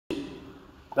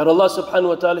That Allah subhanahu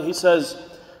wa ta'ala, He says,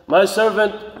 my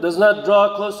servant does not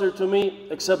draw closer to me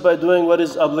except by doing what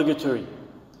is obligatory.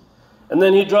 And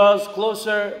then he draws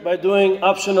closer by doing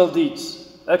optional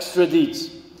deeds, extra deeds,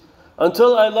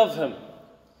 until I love him.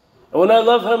 And when I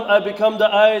love him, I become the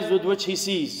eyes with which he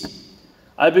sees.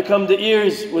 I become the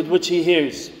ears with which he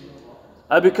hears.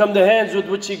 I become the hands with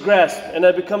which he grasps. And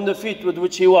I become the feet with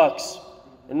which he walks.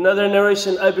 In another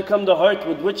narration, I become the heart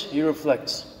with which he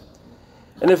reflects.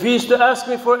 And if he is to ask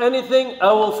me for anything,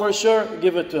 I will for sure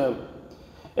give it to him.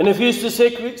 And if he is to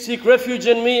seek refuge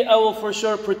in me, I will for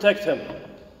sure protect him.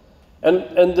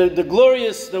 And the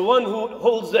glorious, the one who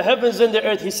holds the heavens and the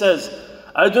earth, he says,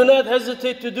 I do not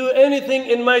hesitate to do anything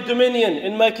in my dominion,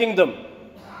 in my kingdom.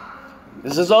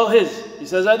 This is all his. He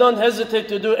says, I don't hesitate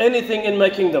to do anything in my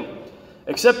kingdom,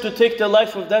 except to take the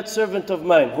life of that servant of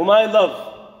mine, whom I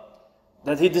love,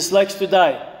 that he dislikes to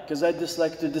die, because I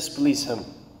dislike to displease him.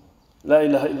 La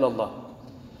ilaha illallah.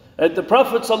 And the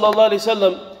Prophet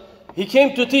ﷺ, he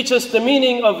came to teach us the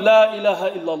meaning of La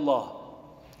ilaha illallah.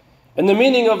 And the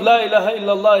meaning of La ilaha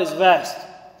illallah is vast.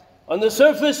 On the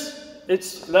surface,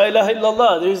 it's La ilaha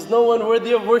illallah. There is no one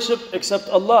worthy of worship except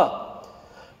Allah.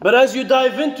 But as you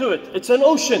dive into it, it's an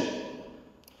ocean.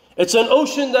 It's an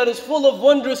ocean that is full of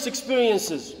wondrous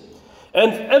experiences.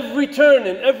 And every turn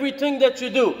and everything that you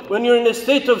do, when you're in a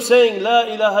state of saying La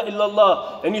ilaha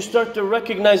illallah, and you start to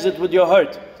recognize it with your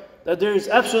heart, that there is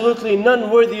absolutely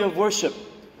none worthy of worship.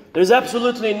 There's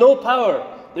absolutely no power.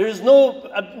 There is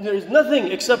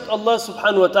nothing except Allah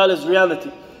subhanahu wa ta'ala's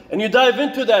reality. And you dive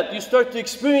into that, you start to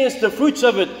experience the fruits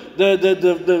of it,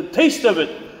 the taste of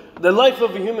it. The life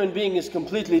of a human being is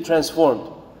completely transformed.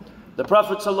 The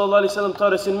Prophet ﷺ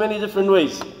taught us in many different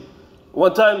ways.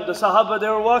 One time the Sahaba, they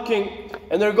were walking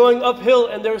and they're going uphill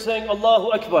and they were saying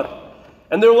Allahu Akbar.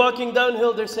 And they're walking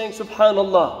downhill, they're saying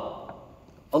Subhanallah.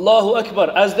 Allahu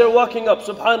Akbar. As they're walking up,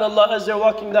 Subhanallah, as they're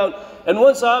walking down. And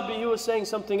one Sahabi, he was saying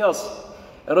something else.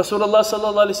 And Rasulullah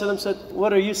ﷺ said,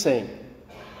 what are you saying?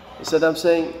 He said, I'm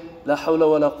saying, La hawla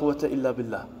wa la quwwata illa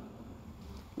billah.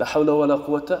 La hawla wa la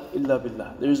quwwata illa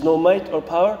billah. There is no might or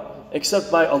power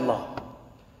except by Allah.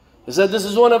 He said, this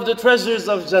is one of the treasures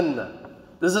of Jannah.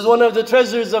 This is one of the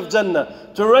treasures of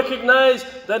Jannah. To recognize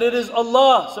that it is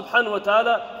Allah subhanahu wa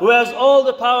ta'ala who has all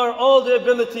the power, all the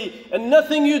ability, and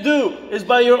nothing you do is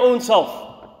by your own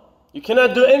self. You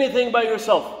cannot do anything by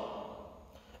yourself.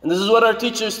 And this is what our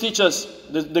teachers teach us,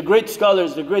 the great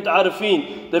scholars, the great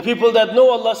arifin, the people that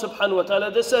know Allah subhanahu wa ta'ala.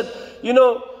 They said, you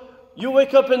know, you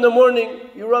wake up in the morning,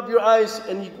 you rub your eyes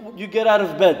and you get out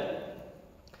of bed.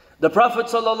 The Prophet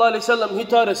ﷺ, he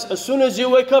taught us, as soon as you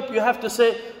wake up, you have to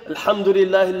say,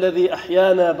 Alhamdulillah alladhi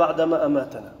ahyana ba'dama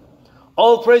amatana.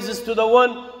 All praises to the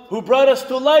one who brought us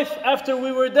to life after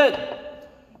we were dead.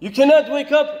 You cannot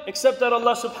wake up except that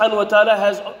Allah subhanahu wa ta'ala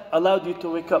has allowed you to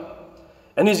wake up.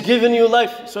 And He's given you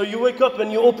life. So you wake up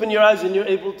and you open your eyes and you're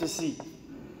able to see.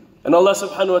 And Allah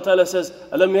subhanahu wa ta'ala says,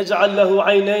 Alam yaj'al lahu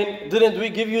aynayn. Didn't we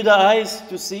give you the eyes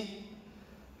to see?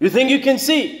 You think you can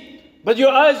see, but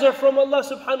your eyes are from Allah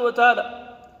subhanahu wa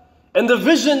ta'ala. And the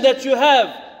vision that you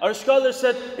have, our scholars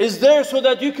said, is there so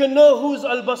that you can know who's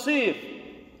Al-Basir.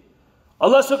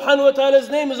 Allah subhanahu wa ta'ala's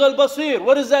name is Al-Basir.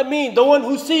 What does that mean? The one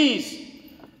who sees.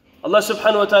 Allah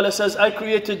subhanahu wa ta'ala says, I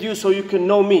created you so you can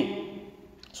know me.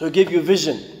 So I give you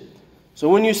vision. So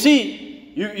when you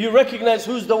see, you recognize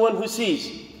who's the one who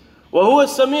sees. وَهُوَ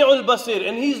السَّمِيعُ الْبَصِيرُ.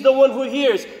 And He's the one who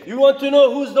hears. You want to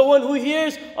know who's the one who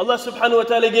hears? Allah subhanahu wa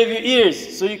ta'ala gave you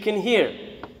ears so you can hear.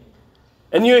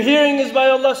 And your hearing is by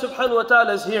Allah subhanahu wa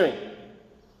ta'ala's hearing.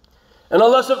 And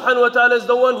Allah subhanahu wa ta'ala is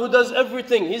the one who does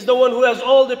everything. He's the one who has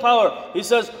all the power. He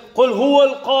says, قُلْ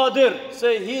هُوَ الْقَادِرُ.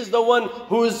 Say, He is the one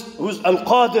who's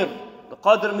al-qadir. The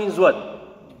qadir means what?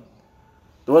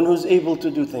 The one who's able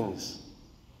to do things.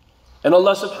 And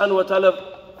Allah subhanahu wa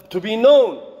ta'ala, to be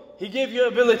known, He gave you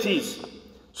abilities.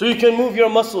 So you can move your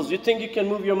muscles. You think you can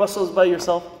move your muscles by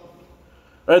yourself?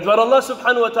 Right? But Allah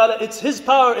subhanahu wa ta'ala, it's His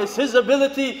power, it's His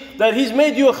ability that He's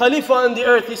made you a khalifa on the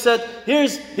earth. He said,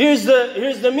 here's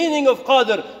the meaning of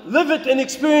qadir. Live it and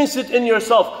experience it in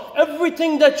yourself.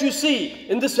 Everything that you see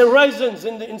in this horizons,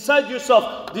 inside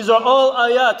yourself, these are all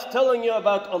ayat telling you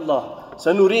about Allah.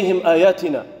 سَنُرِيهِمْ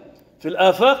آيَاتِنَا في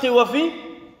الآفاق وفي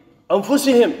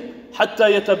أنفسهم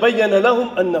حتى يتبين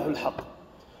لهم أنه الحق.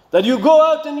 That you go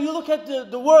out and you look at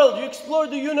the world, you explore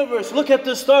the universe, look at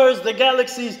the stars, the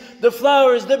galaxies, the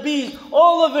flowers, the bees,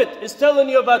 all of it is telling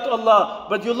you about Allah.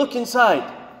 But you look inside,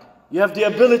 you have the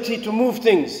ability to move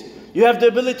things, you have the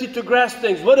ability to grasp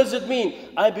things. What does it mean?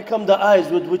 I become the eyes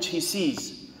with which He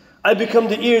sees. I become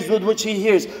the ears with which He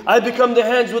hears. I become the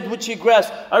hands with which He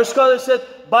grasps. Our scholar said,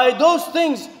 by those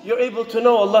things, you're able to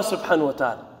know Allah subhanahu wa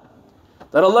ta'ala.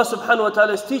 That Allah subhanahu wa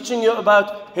ta'ala is teaching you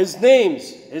about His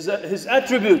names, His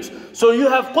attributes. So you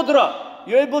have qudra,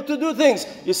 you're able to do things.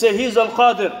 You say He's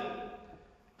al-qadir.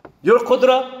 Your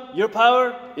qudra, your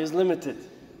power is limited.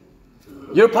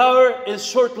 Your power is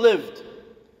short-lived.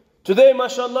 Today,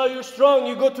 mashallah, you're strong,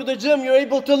 you go to the gym, you're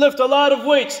able to lift a lot of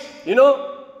weights. You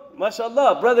know,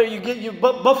 mashallah, brother, you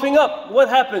buffing up. What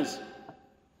happens?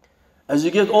 As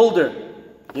you get older,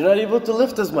 you're not able to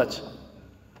lift as much.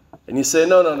 And you say,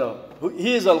 no.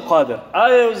 He is al-qadir.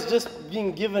 I was just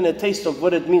being given a taste of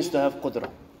what it means to have qudra.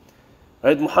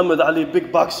 Right? Muhammad Ali,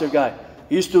 big boxer guy.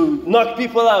 He used to knock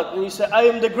people out. And he said, I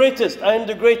am the greatest. I am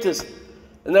the greatest.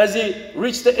 And as he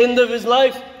reached the end of his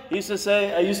life, he used to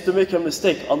say, I used to make a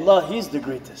mistake. Allah, He's the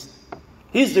greatest.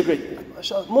 He's the greatest.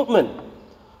 MashaAllah, mu'min.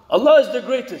 Allah is the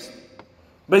greatest.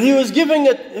 But he was given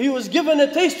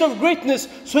a taste of greatness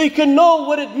so he can know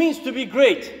what it means to be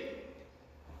great.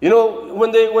 You know,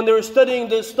 when they were studying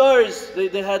the stars,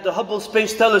 they had the Hubble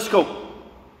Space Telescope.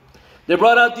 They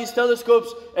brought out these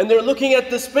telescopes and they're looking at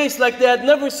the space like they had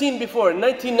never seen before in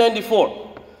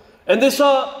 1994. And they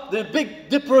saw the Big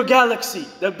Dipper galaxy,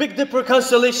 the Big Dipper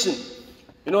constellation.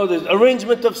 You know, the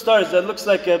arrangement of stars that looks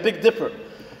like a Big Dipper.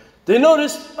 They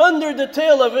noticed under the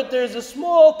tail of it there's a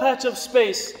small patch of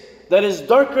space that is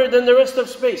darker than the rest of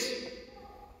space.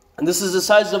 And this is the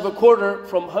size of a quarter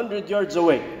from 100 yards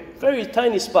away. Very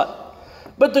tiny spot.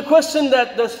 But the question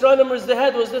that the astronomers they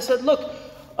had was, they said, look,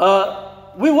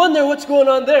 we wonder what's going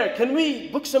on there. Can we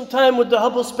book some time with the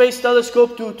Hubble Space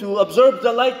Telescope to observe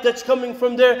the light that's coming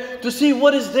from there, to see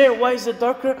what is there, why is it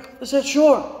darker? They said,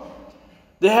 sure.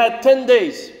 They had 10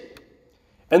 days.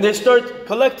 And they start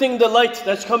collecting the light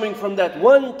that's coming from that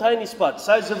one tiny spot,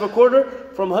 size of a quarter,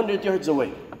 from 100 yards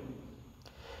away.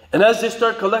 And as they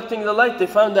start collecting the light, they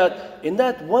found that in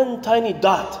that one tiny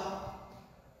dot,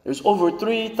 there's over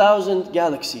 3,000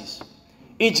 galaxies.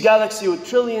 Each galaxy with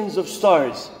trillions of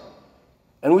stars.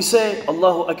 And we say,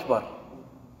 Allahu Akbar.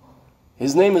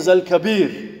 His name is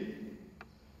Al-Kabir.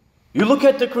 You look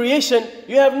at the creation,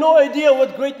 you have no idea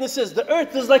what greatness is. The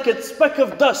earth is like a speck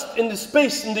of dust in the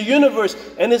space, in the universe,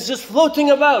 and it's just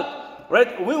floating about.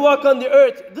 Right? We walk on the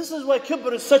earth. This is why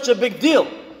kibr is such a big deal.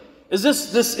 Is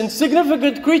this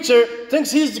insignificant creature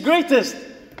thinks he's the greatest.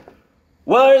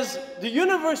 Whereas the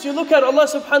universe, you look at, Allah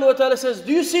subhanahu wa ta'ala says,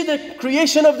 do you see the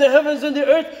creation of the heavens and the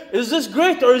earth? Is this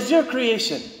great or is your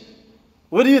creation?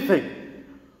 What do you think?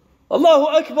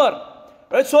 Allahu Akbar.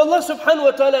 Right? So Allah subhanahu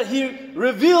wa ta'ala, He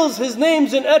reveals His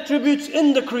names and attributes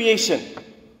in the creation.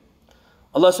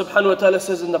 Allah subhanahu wa ta'ala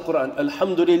says in the Quran,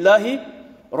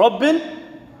 Alhamdulillahi Rabbil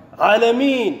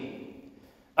Alameen.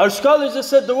 Our scholars have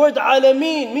said the word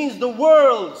Alameen means the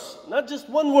worlds, not just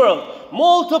one world,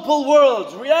 multiple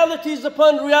worlds, realities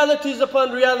upon realities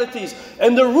upon realities.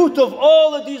 And the root of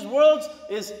all of these worlds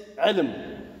is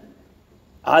ilm.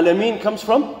 Alameen comes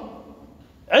from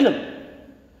ilm.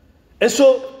 And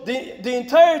so the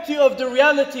entirety of the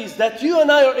realities that you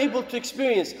and I are able to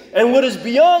experience, and what is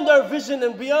beyond our vision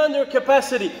and beyond our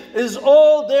capacity, is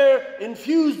all there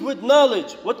infused with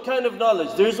knowledge. What kind of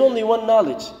knowledge? There is only one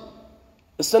knowledge.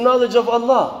 It's the knowledge of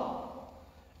Allah.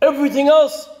 Everything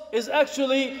else is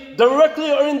actually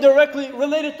directly or indirectly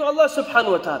related to Allah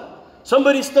subhanahu wa ta'ala.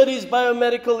 Somebody studies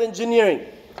biomedical engineering.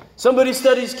 Somebody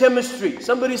studies chemistry.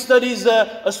 Somebody studies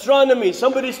astronomy.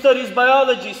 Somebody studies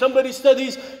biology. Somebody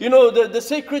studies, the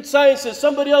sacred sciences.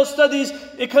 Somebody else studies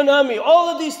economy. All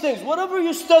of these things, whatever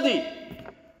you study,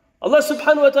 Allah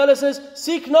subhanahu wa ta'ala says,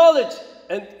 seek knowledge.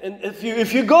 And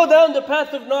if you go down the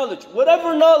path of knowledge,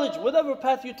 whatever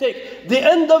path you take, the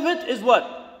end of it is what?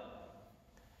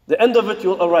 The end of it,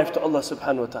 you'll arrive to Allah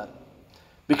subhanahu wa ta'ala.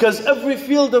 Because every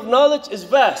field of knowledge is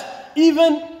vast.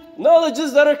 Even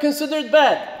knowledges that are considered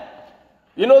bad.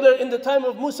 That in the time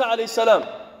of Musa alayhi salam,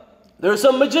 there were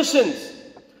some magicians.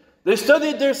 They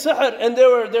studied their sihr and they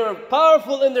were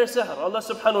powerful in their sihr. Allah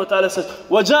subhanahu wa ta'ala says,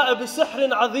 وَجَاءَ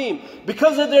بِسِحْرٍ عَظِيمٍ.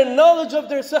 Because of their knowledge of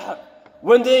their sihr,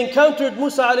 when they encountered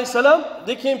Musa alayhi salam,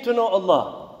 they came to know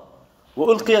Allah.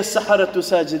 وَأُلْقِيَ السَّحَرَةُ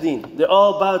سَاجِدِينَ. They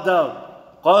all bowed down.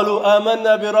 قَالُوا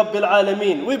آمَنَّا بِرَبِّ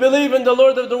الْعَالَمِينَ. We believe in the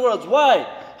Lord of the worlds. Why?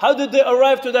 How did they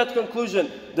arrive to that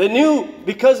conclusion? They knew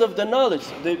because of the knowledge.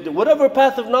 Whatever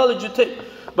path of knowledge you take.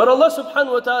 But Allah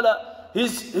subhanahu wa ta'ala,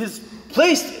 He's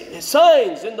placed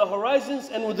signs in the horizons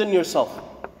and within yourself.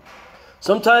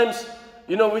 Sometimes,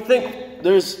 we think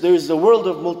there's a world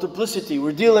of multiplicity.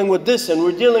 We're dealing with this and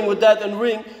we're dealing with that and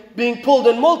we're being pulled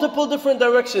in multiple different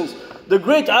directions. The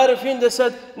great Arifin, they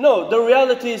said, no, the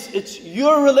reality is it's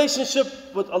your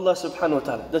relationship with Allah subhanahu wa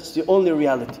ta'ala. That's the only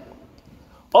reality.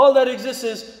 All that exists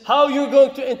is how you're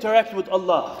going to interact with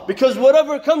Allah. Because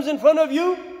whatever comes in front of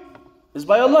you is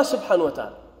by Allah subhanahu wa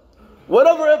ta'ala.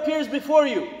 Whatever appears before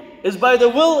you is by the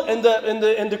will and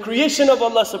the creation of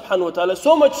Allah subhanahu wa ta'ala.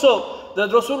 So much so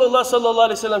that Rasulullah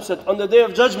sallallahu alayhi wa sallam said, on the day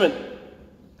of judgment,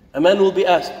 a man will be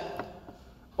asked,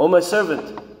 "O my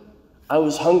servant, I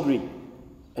was hungry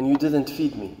and you didn't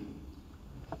feed me."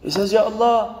 He says, "Ya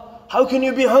Allah, how can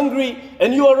you be hungry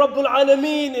and you are Rabbul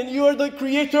Alameen and you are the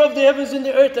creator of the heavens and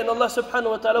the earth?" And Allah subhanahu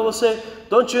wa ta'ala will say,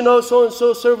 "Don't you know so and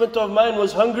so servant of mine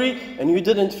was hungry and you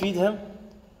didn't feed him?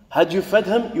 Had you fed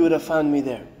him, you would have found me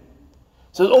there."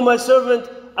 He says, "Oh my servant,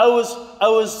 I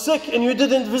was sick and you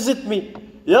didn't visit me."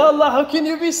 "Ya Allah, how can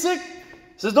you be sick?"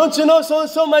 He says, "Don't you know so and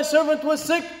so my servant was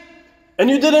sick and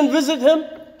you didn't visit him?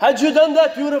 Had you done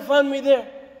that, you would have found me there."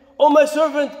 "Oh my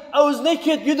servant, I was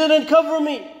naked, you didn't cover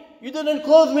me, you didn't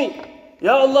clothe me."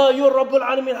 "Ya Allah, you are Rabbul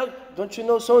Alameen. Don't you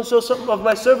know so and so of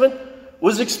my servant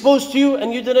was exposed to you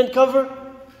and you didn't cover?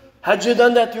 Had you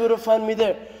done that, you would have found me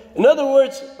there." In other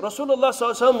words, Rasulullah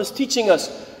sallallahu alaihi wasallam is teaching us,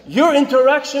 your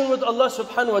interaction with Allah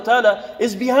subhanahu wa ta'ala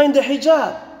is behind the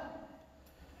hijab.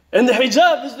 And the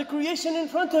hijab is the creation in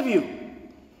front of you.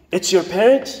 It's your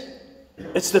parents,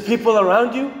 it's the people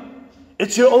around you,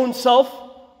 it's your own self.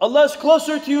 Allah is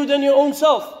closer to you than your own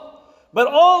self. But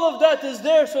all of that is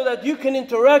there so that you can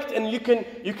interact and you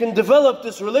can develop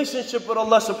this relationship with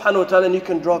Allah subhanahu wa ta'ala and you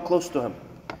can draw close to Him.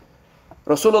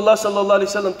 Rasulullah sallallahu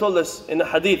alayhi wa sallam told us in a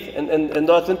hadith, and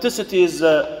the authenticity is,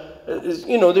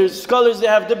 there's scholars, they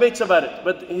have debates about it.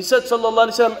 But he said sallallahu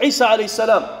alayhi wa sallam, Isa alayhi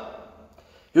salam,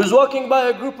 he was walking by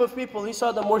a group of people, he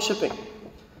saw them worshipping.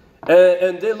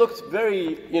 And they looked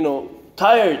very,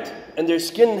 tired and their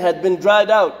skin had been dried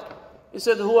out. He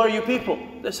said, "Who are you people?"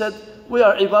 They said, "We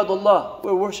are ibadullah,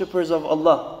 we're worshippers of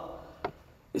Allah."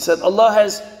 He said, "Allah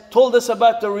has told us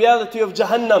about the reality of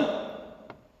Jahannam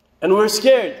and we're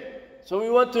scared. So we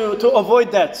want to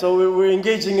avoid that, so we're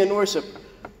engaging in worship."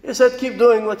 He said, "Keep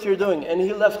doing what you're doing." And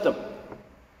he left them.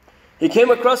 He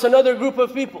came across another group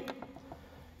of people,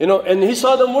 and he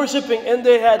saw them worshipping and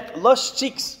they had lush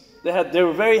cheeks. They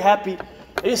were very happy.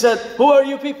 He said, "Who are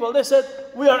you people?" They said,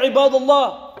 "We are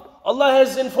ibadullah. Allah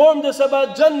has informed us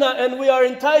about Jannah and we are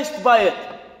enticed by it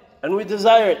and we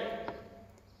desire it."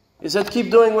 He said,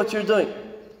 "Keep doing what you're doing."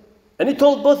 And he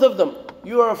told both of them,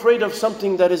 "You are afraid of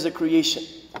something that is a creation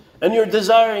and you're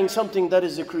desiring something that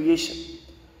is a creation."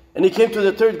 And he came to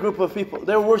the third group of people.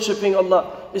 They're worshipping Allah.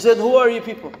 He said, "Who are you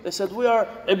people?" They said, "We are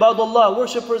ibadullah,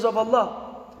 worshippers of Allah."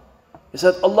 He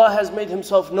said, "Allah has made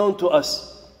Himself known to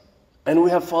us and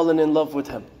we have fallen in love with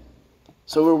Him.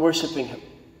 So we're worshipping Him."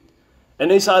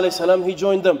 And Isa alayhi salam, he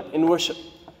joined them in worship.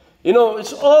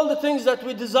 It's all the things that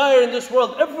we desire in this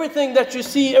world. Everything that you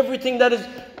see, everything that is,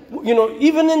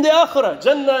 even in the akhirah,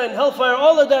 Jannah and hellfire,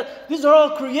 all of that, these are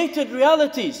all created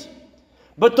realities.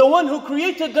 But the one who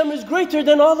created them is greater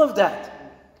than all of that.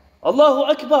 Allahu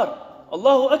Akbar.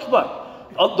 Allahu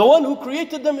Akbar. The one who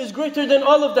created them is greater than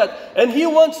all of that. And He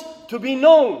wants to be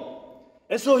known.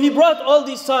 And so He brought all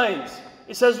these signs.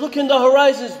 He says, look in the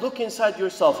horizons, look inside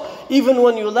yourself. Even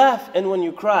when you laugh and when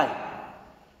you cry.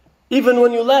 Even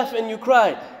when you laugh and you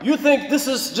cry. You think this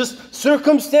is just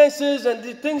circumstances and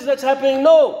the things that's happening.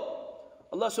 No.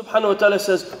 Allah subhanahu wa ta'ala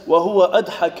says, وَهُوَ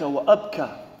أَضْحَكَ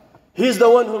وَأَبْكَى. He's the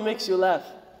one who makes you laugh.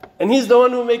 And He's the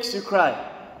one who makes you cry.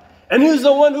 And He's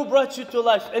the one who brought you to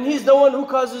life. And He's the one who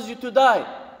causes you to die.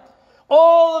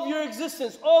 All of your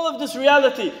existence, all of this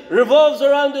reality revolves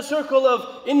around the circle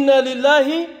of Inna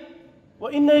lillahi wa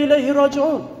inna ilayhi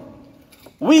raji'un.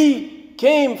 We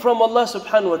came from Allah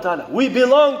subhanahu wa ta'ala. We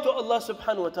belong to Allah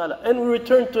subhanahu wa ta'ala. And we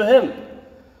return to Him.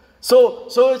 So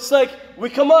it's like we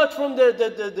come out from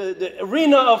the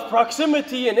arena of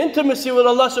proximity and intimacy with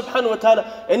Allah subhanahu wa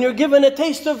ta'ala, and you're given a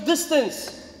taste of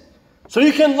distance. So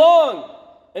you can long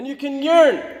and you can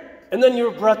yearn, and then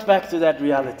you're brought back to that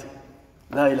reality.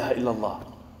 La ilaha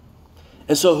illallah.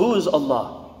 And so who is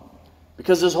Allah?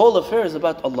 Because this whole affair is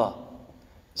about Allah.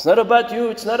 It's not about you,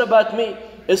 it's not about me,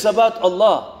 it's about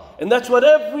Allah. And that's what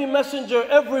every messenger,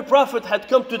 every prophet had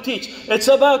come to teach. It's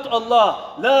about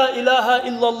Allah. La ilaha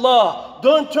illallah.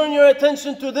 Don't turn your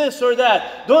attention to this or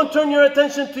that. Don't turn your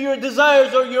attention to your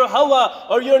desires or your hawa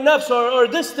or your nafs or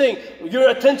this thing. Your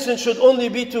attention should only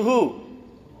be to who?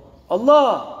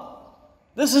 Allah.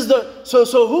 This is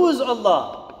so who is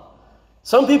Allah?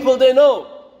 Some people they know.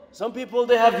 Some people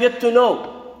they have yet to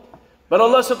know. But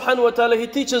Allah subhanahu wa ta'ala, He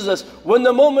teaches us, when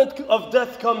the moment of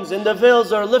death comes and the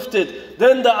veils are lifted,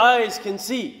 then the eyes can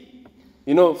see.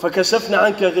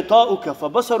 فَكَشَفْنَا عَنْكَ غِطَاؤُكَ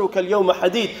فَبَصَرُكَ الْيَوْمَ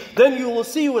حَدِيدٌ. Then you will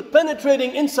see with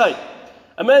penetrating insight.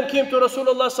 A man came to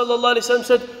Rasulullah sallallahu alayhi wa sallam and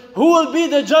said, who will be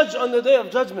the judge on the day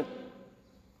of judgment?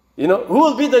 Who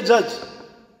will be the judge?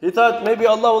 He thought maybe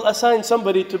Allah will assign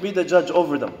somebody to be the judge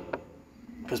over them.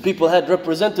 Because people had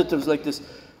representatives like this.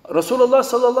 Rasulullah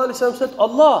sallallahu alaihi wasallam said,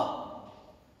 Allah.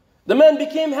 The man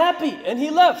became happy and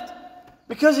he left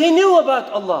because he knew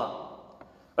about Allah.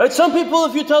 Right? Some people,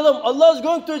 if you tell them Allah is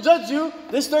going to judge you,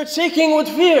 they start shaking with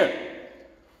fear.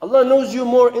 Allah knows you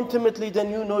more intimately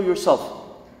than you know yourself.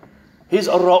 He's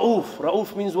Ar-Ra'uf.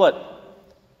 Ra'uf means what?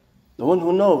 The one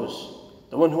who knows,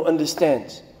 the one who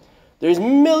understands. There's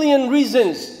million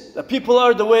reasons that people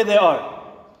are the way they are.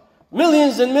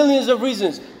 Millions and millions of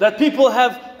reasons that people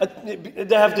have.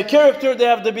 They have the character, they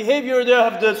have the behavior, they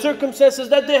have the circumstances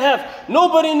that they have.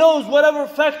 Nobody knows whatever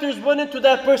factors went into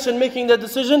that person making that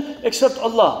decision except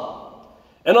Allah.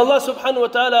 And Allah subhanahu wa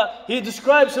ta'ala, He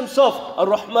describes Himself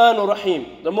Ar-Rahman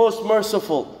Ar-Rahim, the most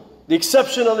merciful, the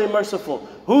exceptionally merciful.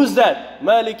 Who's that?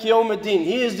 Malik Yawmuddin.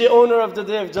 He is the owner of the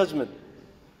Day of Judgment.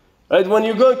 Right? When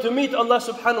you're going to meet Allah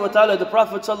subhanahu wa ta'ala, the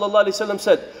Prophet sallallahu alaihi wasallam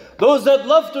said, those that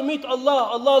love to meet Allah,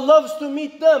 Allah loves to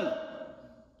meet them.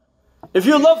 If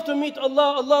you love to meet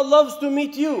Allah, Allah loves to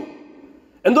meet you.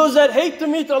 And those that hate to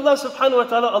meet Allah subhanahu wa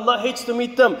ta'ala, Allah hates to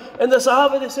meet them. And the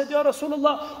Sahaba, they said, Ya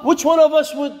Rasulullah, which one of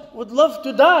us would love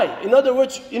to die? In other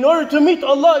words, in order to meet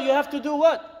Allah, you have to do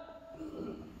what?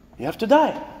 You have to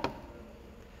die.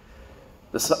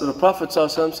 The Prophet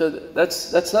ﷺ said,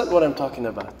 that's not what I'm talking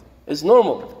about. It's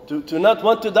normal. To not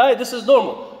want to die, this is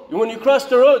normal. When you cross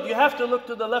the road, you have to look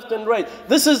to the left and right.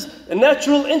 This is a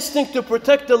natural instinct to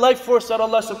protect the life force that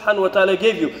Allah subhanahu wa ta'ala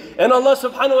gave you. And Allah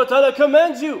subhanahu wa ta'ala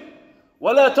commands you,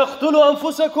 وَلَا تَقْتُلُوا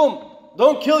أَنفُسَكُمْ.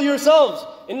 Don't kill yourselves.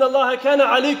 إِنَّ اللَّهَ كَانَ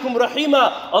عَلَيْكُمْ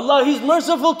رَحِيمًا. Allah, He's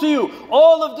merciful to you.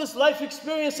 All of this life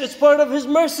experience is part of His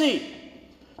mercy.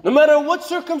 No matter what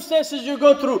circumstances you're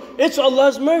going through, it's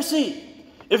Allah's mercy.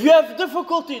 If you have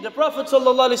difficulty, the Prophet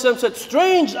ﷺ said,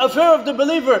 strange affair of the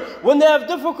believer. When they have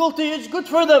difficulty, it's good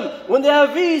for them. When they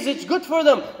have ease, it's good for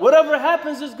them. Whatever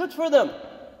happens is good for them.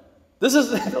 This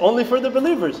is only for the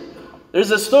believers.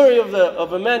 There's a story of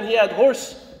a man, he had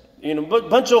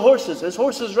bunch of horses. His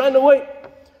horses ran away.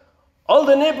 All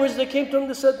the neighbors, they came to him,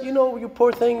 they said, you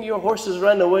poor thing, your horses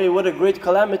ran away. What a great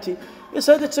calamity. He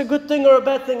said, it's a good thing or a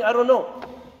bad thing, I don't know.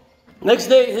 Next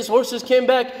day, his horses came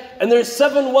back, and there's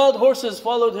 7 wild horses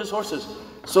followed his horses.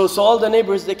 So all the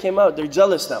neighbors, they came out. They're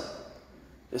jealous now.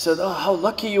 They said, oh, how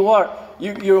lucky you are.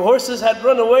 Your horses had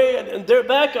run away, and they're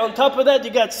back. On top of that,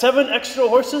 you got 7 extra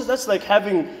horses. That's like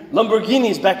having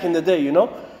Lamborghinis back in the day, You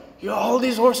all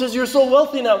these horses, you're so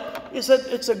wealthy now. He said,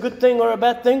 it's a good thing or a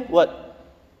bad thing? What?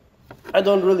 I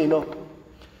don't really know.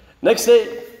 Next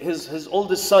day, his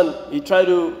oldest son, he tried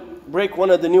to break one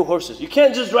of the new horses. You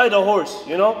can't just ride a horse,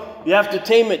 You have to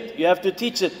tame it, you have to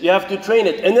teach it, you have to train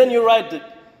it, and then you ride it.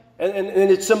 And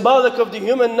it's symbolic of the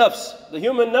human nafs. The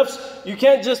human nafs, you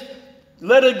can't just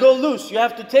let it go loose. You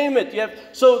have to tame it.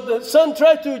 So the son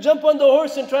tried to jump on the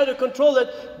horse and try to control it,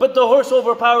 but the horse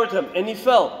overpowered him, and he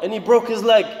fell, and he broke his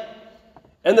leg.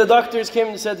 And the doctors came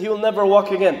and said, he will never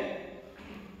walk again.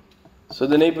 So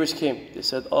the neighbors came. They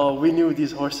said, oh, we knew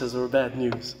these horses were bad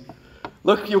news.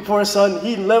 Look, your poor son,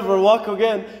 he'll never walk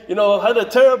again. Had a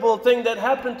terrible thing that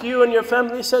happened to you and your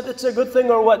family. He said, it's a good thing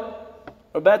or what?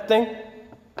 Or bad thing?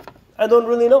 I don't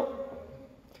really know.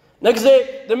 Next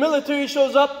day, the military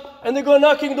shows up and they go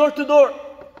knocking door to door.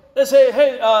 They say,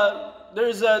 hey,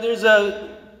 there's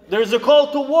a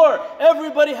call to war.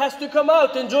 Everybody has to come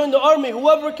out and join the army.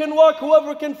 Whoever can walk,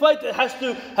 whoever can fight, it has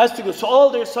to go. So all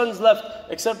their sons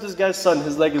left, except this guy's son.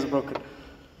 His leg is broken.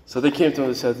 So they came to him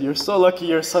and said, you're so lucky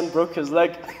your son broke his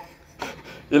leg.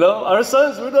 Our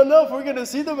sons, we don't know if we're going to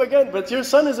see them again. But your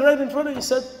son is right in front of you. He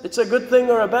said, it's a good thing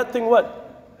or a bad thing,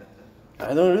 what?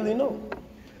 I don't really know.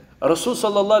 Rasul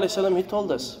sallallahu alayhi wa sallam, he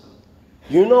told us,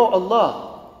 you know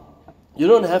Allah. You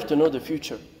don't have to know the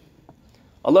future.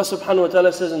 Allah subhanahu wa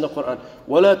ta'ala says in the Quran,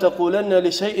 وَلَا تَقُولَنَّ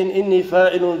لِشَيْءٍ إِنِّي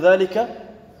فَاعِلٌ ذَلِكَ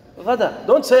غَدًا.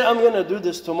 Don't say, I'm going to do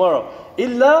this tomorrow.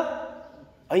 إِلَّا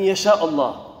أَن يَشَاءَ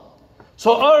اللَّهُ.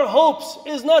 So our hopes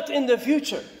is not in the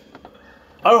future.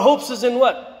 Our hopes is in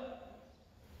what?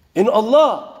 In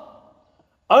Allah.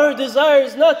 Our desire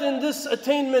is not in this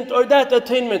attainment or that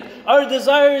attainment. Our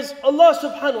desire is Allah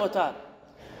subhanahu wa ta'ala.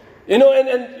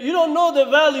 And you don't know the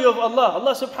value of Allah.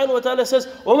 Allah subhanahu wa ta'ala says,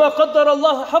 وَمَا قَدَّرَ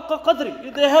اللَّهَ حَقَّ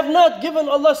قَدْرِ. They have not given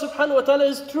Allah subhanahu wa ta'ala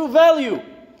His true value.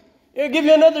 I'll give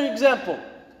you another example.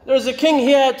 There was a king,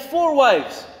 he had 4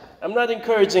 wives. I'm not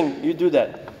encouraging you do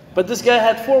that. But this guy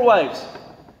had 4 wives.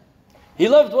 He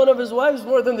loved one of his wives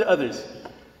more than the others.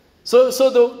 So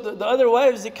the other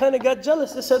wives, they kind of got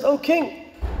jealous. They said, oh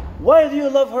king, why do you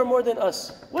love her more than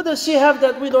us? What does she have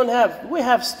that we don't have? We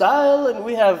have style and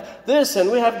we have this and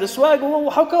we have the swag. Well,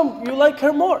 how come you like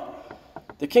her more?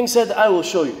 The king said, I will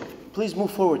show you. Please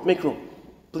move forward, make room.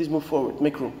 Please move forward,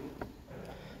 make room.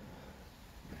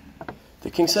 The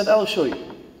king said, I will show you.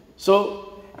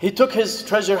 So He took his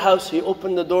treasure house, he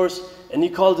opened the doors, and he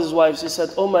called his wives. He said,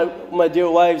 "Oh my dear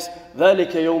wives,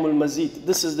 ذَلِكَ يَوْمُ الْمَزِيدِ.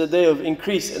 This is the day of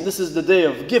increase, and this is the day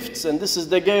of gifts, and this is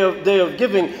the day of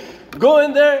giving. Go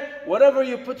in there, whatever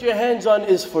you put your hands on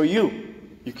is for you.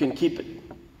 You can keep it."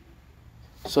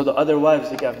 So the other wives,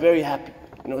 they got very happy.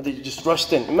 They just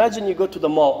rushed in. Imagine you go to the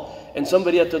mall, and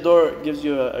somebody at the door gives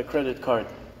you a credit card.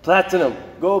 Platinum,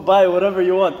 go buy whatever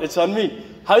you want. It's on me.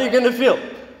 How are you going to feel?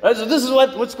 Right? So this is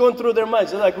what's going through their minds.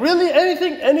 They're like, really?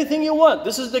 Anything you want.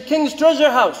 This is the king's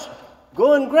treasure house.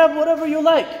 Go and grab whatever you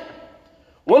like.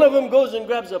 One of them goes and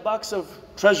grabs a box of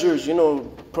treasures,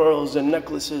 pearls and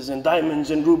necklaces and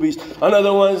diamonds and rubies.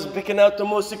 Another one's picking out the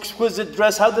most exquisite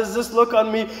dress. How does this look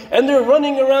on me? And they're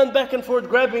running around back and forth,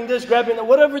 grabbing this, grabbing that,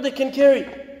 whatever they can carry.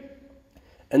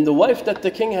 And the wife that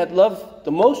the king had loved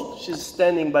the most, she's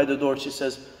standing by the door. She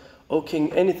says, "O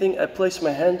king, anything I place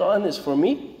my hand on is for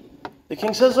me?" The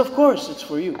king says, "Of course, it's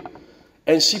for you."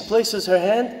 And she places her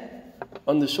hand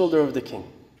on the shoulder of the king.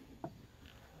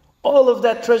 All of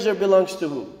that treasure belongs to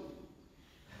who?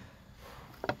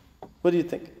 What do you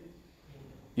think?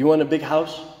 You want a big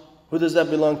house? Who does that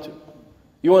belong to?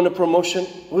 You want a promotion?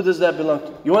 Who does that belong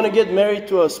to? You want to get married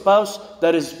to a spouse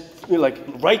that is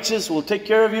righteous, will take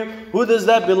care of you? Who does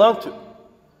that belong to?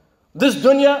 This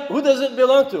dunya, who does it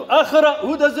belong to? Akhirah,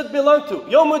 who does it belong to?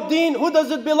 Yawmuddin, who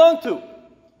does it belong to?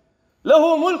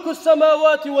 Lahu mulku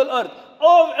samawati wal ard.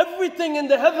 All, everything in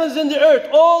the heavens and the earth,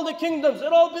 all the kingdoms,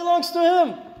 it all belongs to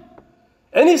him.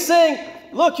 And he's saying,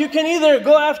 look, you can either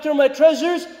go after my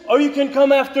treasures or you can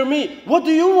come after me. What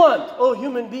do you want, oh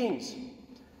human beings?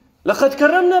 لَقَدْ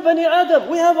كَرَّمْنَا بَنِي آدَمَ.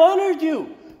 We have honored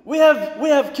you. We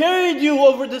have carried you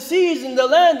over the seas and the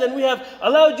land, and we have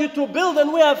allowed you to build,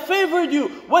 and we have favored you.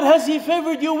 What has he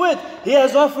favored you with? He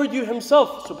has offered you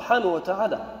himself, subhanahu wa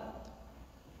ta'ala.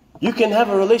 You can have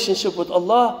a relationship with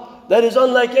Allah that is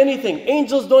unlike anything.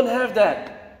 Angels don't have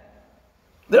that.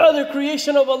 The other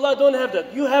creation of Allah don't have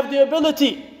that. You have the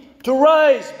ability to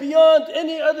rise beyond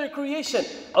any other creation.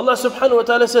 Allah subhanahu wa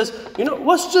ta'ala says,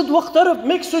 wasjud waqtarab,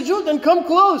 make sujood and come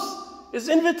close. It's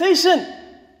invitation.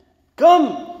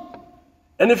 Come.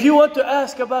 And if you want to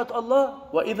ask about Allah,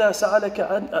 وَإِذَا سَأَلَكَ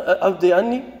عَبْدِي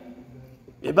عَنِّي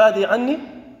عِبَادِي عَنِّي,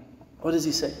 what does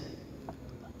he say?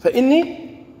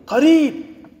 فَإِنِّي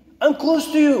قَرِيب. I'm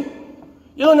close to you.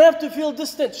 You don't have to feel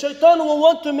distant. Shaitan will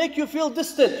want to make you feel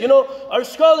distant. Our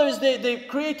scholars, they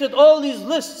created all these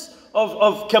lists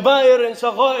of kabair and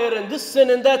saghair and this sin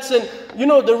and that sin.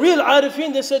 The real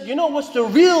arifin, they said, what's the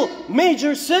real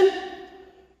major sin?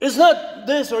 It's not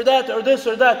this or that or this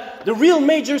or that. The real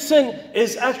major sin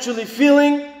is actually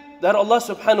feeling that Allah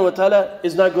subhanahu wa ta'ala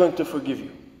is not going to forgive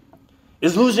you.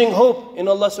 Is losing hope in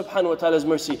Allah subhanahu wa ta'ala's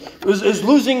mercy. Is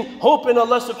losing hope in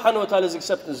Allah subhanahu wa ta'ala's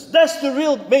acceptance. That's the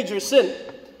real major sin.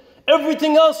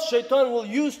 Everything else shaitan will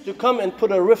use to come and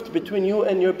put a rift between you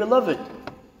and your beloved.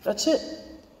 That's it.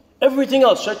 Everything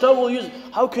else, shaitan will use.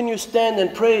 How can you stand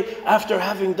and pray after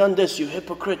having done this? You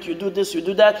hypocrite, you do this, you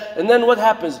do that. And then what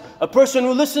happens? A person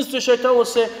who listens to shaitan will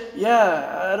say,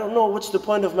 I don't know, what's the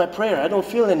point of my prayer? I don't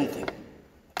feel anything.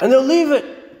 And they'll leave it.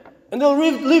 And they'll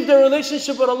leave their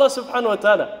relationship with Allah subhanahu wa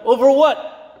ta'ala. Over what?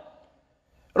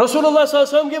 Rasulullah sallallahu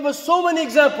alaihi wasallam gave us so many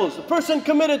examples. A person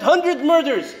committed 100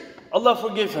 murders. Allah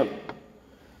forgive him.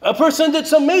 A person did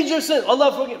some major sin.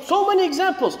 Allah forgive. So many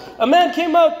examples. A man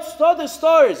came out, saw the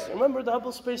stars. Remember the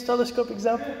Hubble Space Telescope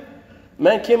example? A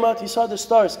man came out, he saw the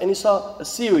stars, and he saw a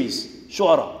series,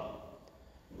 Shu'ara.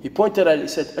 He pointed at it, he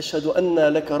said, أَشْهَدُ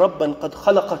أَنَّ لَكَ رَبًّا قَدْ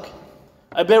خَلَقَكَ.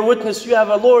 I bear witness, you have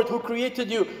a Lord who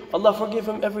created you. Allah forgive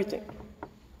him everything.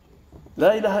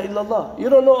 La ilaha illallah. You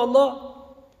don't know Allah?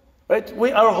 Right?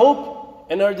 Our hope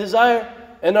and our desire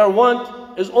and our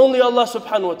want is only Allah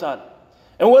subhanahu wa ta'ala.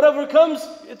 And whatever comes,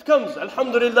 it comes.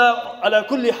 Alhamdulillah, ala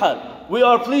kulli hal. We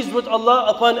are pleased with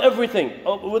Allah upon everything,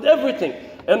 with everything.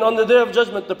 And on the Day of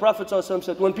Judgment, the Prophet ﷺ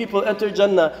said, when people enter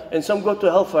Jannah and some go to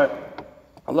hellfire,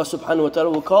 Allah subhanahu wa ta'ala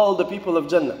will call the people of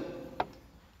Jannah,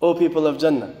 O people of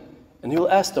Jannah. And He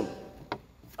will ask them,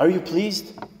 are you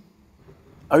pleased?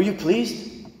 Are you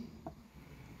pleased?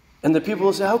 And the people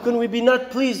will say, how can we be not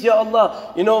pleased, Ya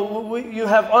Allah? You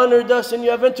have honored us and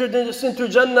you have entered us into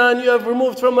Jannah and you have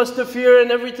removed from us the fear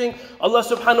and everything. Allah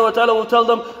subhanahu wa ta'ala will tell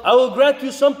them, I will grant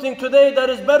you something today that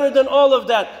is better than all of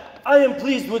that. I am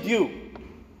pleased with you.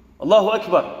 Allahu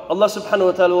Akbar. Allah subhanahu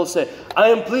wa ta'ala will say, I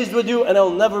am pleased with you and I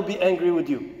will never be angry with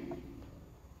you.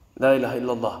 La ilaha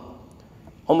illallah.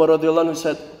 Umar radiallahu anhu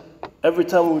said, every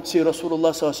time we would see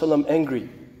Rasulullah sallallahu angry,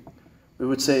 we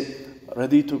would say,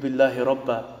 Raditu billahi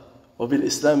rabba, wa bil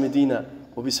Islam dina,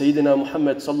 wa bi Sayyidina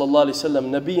Muhammad sallallahu alayhi wa sallam,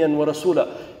 nabiyan wa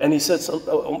rasula. And he said,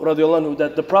 radiallahu anhu,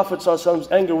 that the Prophet sallallahu alayhi wa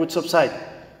sallam's anger would subside.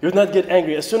 You would not get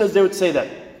angry as soon as they would say that.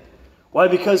 Why?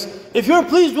 Because if you're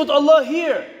pleased with Allah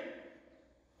here,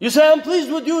 you say, I'm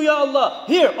pleased with you, Ya Allah,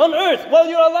 here on earth while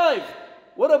you're alive.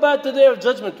 What about the day of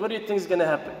judgment? What do you think is going to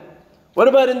happen? What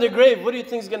about in the grave? What do you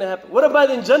think is going to happen? What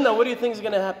about in Jannah? What do you think is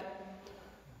going to happen?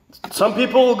 Some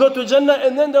people will go to Jannah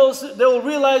and then they will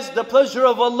realize the pleasure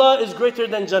of Allah is greater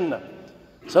than Jannah.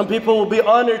 Some people will be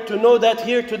honored to know that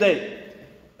here today.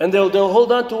 And they'll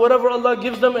hold on to whatever Allah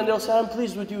gives them and they'll say, I'm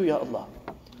pleased with you, Ya Allah.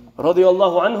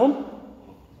 Radiyallahu anhum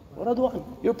wa radu an.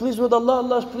 You're pleased with Allah,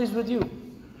 Allah is pleased with you.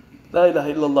 La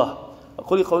ilaha illallah.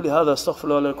 أقول قولي هذا استغفر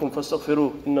الله لكم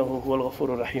فاستغفروه إنه هو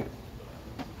الغفور الرحيم.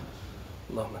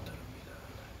 اللهم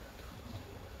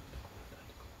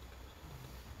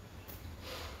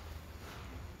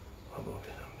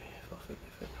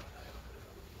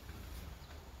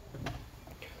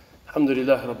الحمد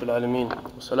لله رب العالمين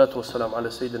والصلاة والسلام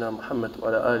على سيدنا محمد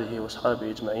وعلى آله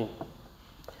وأصحابه أجمعين.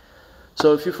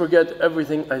 So if you forget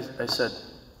everything I said,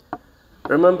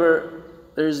 remember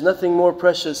there is nothing more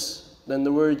precious than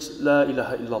the words La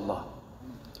ilaha illallah.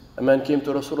 A man came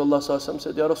to Rasulullah sallallahu alaihi wasallam and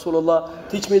said, Ya Rasulullah,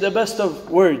 teach me the best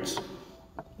of words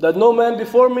that no man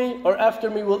before me or after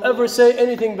me will ever say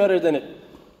anything better than it.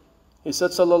 He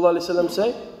said sallallahu alaihi wasallam,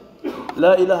 say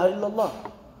La ilaha illallah.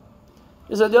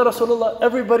 He said, Ya Rasulullah,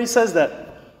 everybody says that.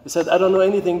 He said, I don't know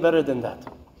anything better than that.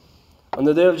 On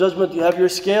the day of judgment, you have your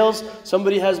scales.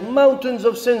 Somebody has mountains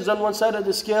of sins on one side of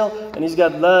the scale, and he's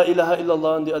got La ilaha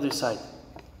illallah on the other side.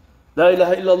 La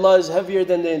ilaha illallah is heavier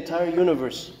than the entire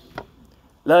universe.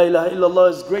 La ilaha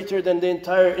illallah is greater than the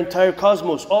entire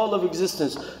cosmos, all of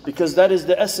existence, because that is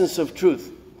the essence of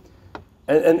truth.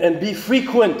 And be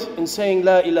frequent in saying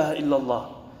La ilaha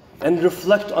illallah, and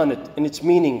reflect on it and its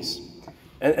meanings.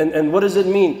 And what does it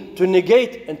mean? To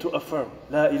negate and to affirm.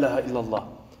 La ilaha illallah.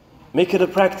 Make it a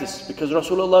practice, because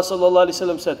Rasulullah sallallahu alaihi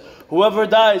wasallam said, whoever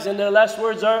dies and their last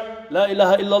words are La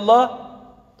ilaha illallah,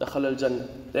 dakhala al-jannah,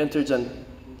 they enter Jannah.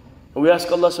 And we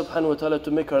ask Allah subhanahu wa ta'ala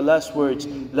to make our last words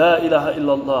La ilaha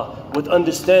illallah with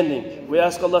understanding. We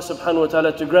ask Allah subhanahu wa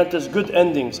ta'ala to grant us good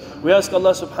endings. We ask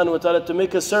Allah subhanahu wa ta'ala to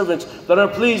make us servants that are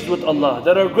pleased with Allah,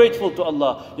 that are grateful to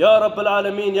Allah. Ya Rabbil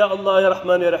Alameen, Ya Allah, Ya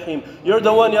Rahman, Ya Rahim. You're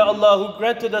the one, Ya Allah, who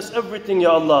granted us everything,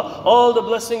 Ya Allah. All the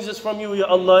blessings is from you, Ya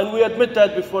Allah. And we admit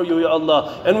that before you, Ya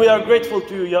Allah. And we are grateful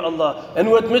to you, Ya Allah. And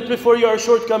we admit before you our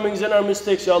shortcomings and our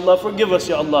mistakes, Ya Allah. Forgive us,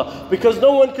 Ya Allah. Because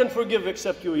no one can forgive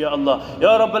except you, Ya Allah.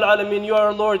 Ya Rabbil Alameen, you are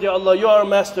our Lord, Ya Allah. You are our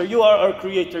Master. You are our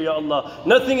Creator, Ya Allah.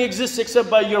 Nothing exists except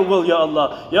by your will, Ya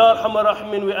Allah. Ya Arhamar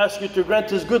Rahimin, we ask you to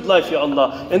grant us good life, Ya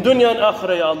Allah. In dunya and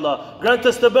akhirah, Ya Allah. Grant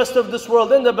us the best of this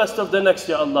world and the best of the next,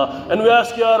 Ya Allah. And we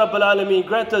ask, Ya Rabbil Alameen,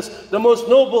 grant us the most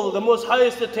noble, the most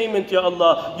highest attainment, Ya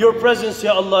Allah. Your presence,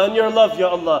 Ya Allah, and your love, Ya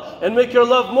Allah. And make your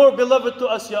love more beloved to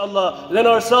us, Ya Allah, than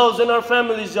ourselves and our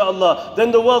families, Ya Allah. Than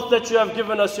the wealth that you have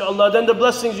given us, Ya Allah. Than the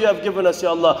blessings you have given us,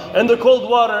 Ya Allah. And the cold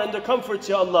water and the comforts,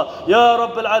 Ya Allah. Ya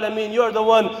Rabbil Alameen, you are the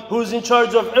one who is in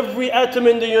charge of every atom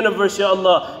in the universe, Ya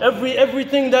Allah.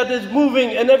 Everything that is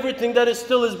moving and everything that is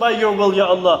still is by your will, Ya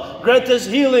Allah. Grant us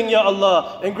healing, Ya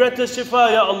Allah, and grant us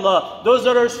shifa, Ya Allah. Those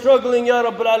that are struggling, Ya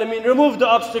Rabbil Alameen, remove the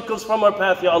obstacles from our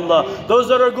path, Ya Allah. Those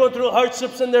that are going through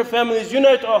hardships in their families,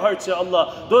 unite our hearts, Ya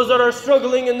Allah. Those that are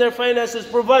struggling in their finances,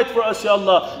 provide for us, Ya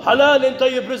Allah. Halal and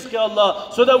tayyib rizq, Ya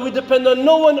Allah, so that we depend on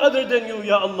no one other than you,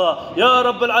 Ya Allah. Ya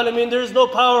Rabbil Alameen, there is no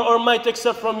power or might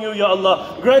except from you, Ya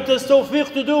Allah. Grant us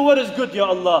tawfiq to do what is good, Ya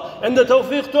Allah, and the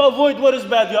tawfiq to avoid what is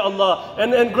bad, Ya Allah.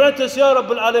 And grant us, Ya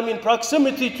Rabbil Alameen,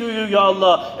 proximity to you, Ya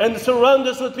Allah. And surround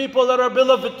us with people that are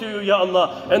beloved to you, Ya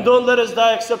Allah. And don't let us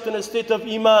die except in a state of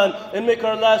iman. And make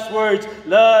our last words,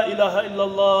 La ilaha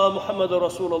illallah, Muhammadur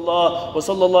Rasulullah, wa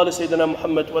sallallahu ala Sayyidina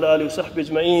Muhammad wa ala alihi wa sahbihi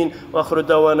ajma'in. Wa akhiru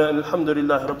dawana,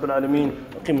 alhamdulillahi Rabbil Alameen.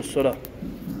 Aqimus salah.